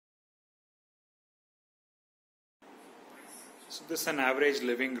So this is an average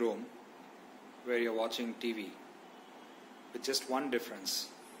living room where you're watching TV with just one difference.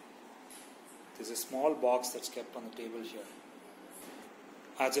 There's a small box that's kept on the table here.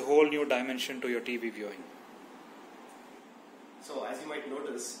 Adds a whole new dimension to your TV viewing. So as you might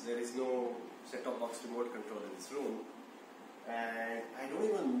notice, there is no set-top box remote control in this room, and I don't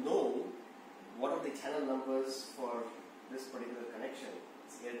even know what are the channel numbers for this particular connection.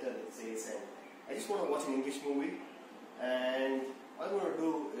 It's Airtel, it says, and I just want to watch an English movie, and all I'm going to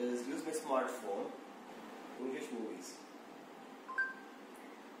do is use my smartphone, English movies.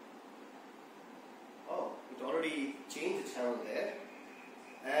 Oh, it already changed the channel there,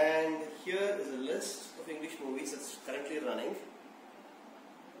 and here is a list of English movies that's currently running,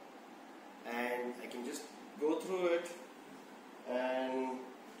 and I can just go through it and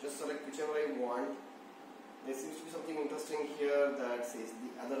just select whichever I want. There seems to be something interesting here that says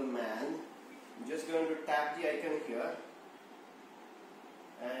The Other Man. I'm just going to tap the icon here,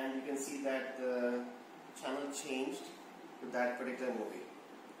 and you can see that the channel changed to that particular movie.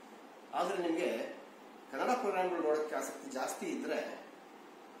 ಆದರೆ ನಿಮಗೆ ಕನ್ನಡ ಪ್ರೋಗ್ರಾಮ್ಗಳು ನೋಡೋಕ್ಕೆ ಆಸಕ್ತಿ ಜಾಸ್ತಿ ಇದ್ದರೆ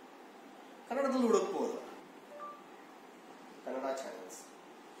ಕನ್ನಡದಲ್ಲಿ ಹುಡುಕಬಹುದು. Kannada channels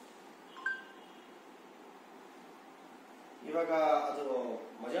ಇವಾಗ ಅದು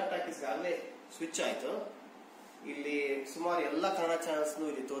ಮಜಾ ಟಾಕೀಸ್ಗೆ ಆಗಲೇ ಸ್ವಿಚ್ ಆಯಿತು. ಇಲ್ಲಿ ಸುಮಾರು ಎಲ್ಲ ಕನ್ನಡ ಚಾನೆಲ್ಸ್ನು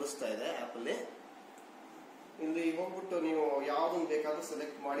ಇಲ್ಲಿ ತೋರಿಸ್ತಾ ಇದೆ ಆ್ಯಪಲ್ಲಿ. ಇಲ್ಲಿ ಹೋಗ್ಬಿಟ್ಟು ನೀವು ಯಾವುದನ್ನು ಬೇಕಾದ್ರೂ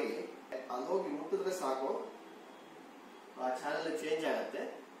ಸೆಲೆಕ್ಟ್ ಮಾಡಿ ಅಲ್ಲಿ ಹೋಗಿ ಮುಟ್ಟಿದ್ರೆ ಸಾಕು, ಆ ಚಾನಲ್ चेंज आते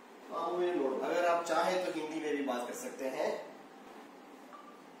अगर आप चाहे तो हिंदी में भी बात कर सकते हैं.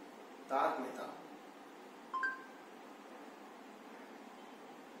 Tarak Mehta,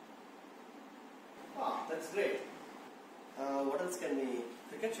 that's great. What else can we?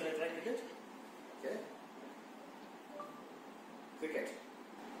 Cricket? Shall I try cricket? Okay. Cricket.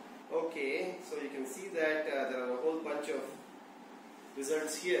 Okay, so you can see that there are a whole bunch of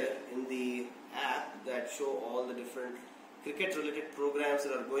results here in the app that show all the different cricket related programs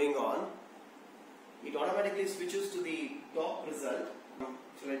that are going on. It automatically switches to the top result.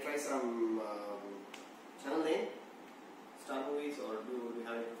 Shall I try some channel name? Star Movies, or do we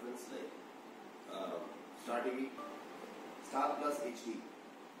have a preference like Star TV? Star Plus HD.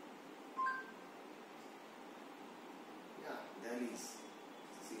 Yeah, there is.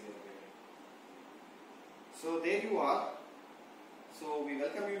 So there you are. So we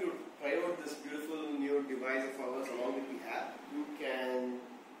welcome you to try out this beautiful new device of ours along with the app. You can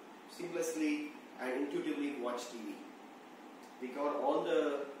seamlessly and intuitively watch TV. We cover all the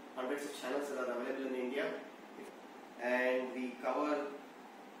hundreds of channels that are available in India, and we cover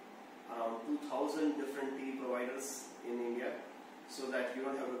around 2,000 different TV providers in India, so that you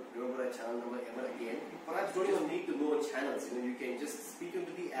don't have to remember a channel number ever again. Perhaps don't even need to know channels. You can just speak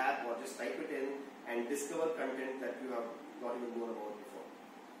into the app or just type it in and discover content that you have not even known about before.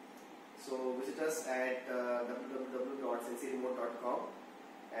 So visit us at www.sensyremote.com,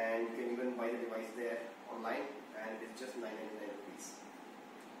 and you can even buy the device there online.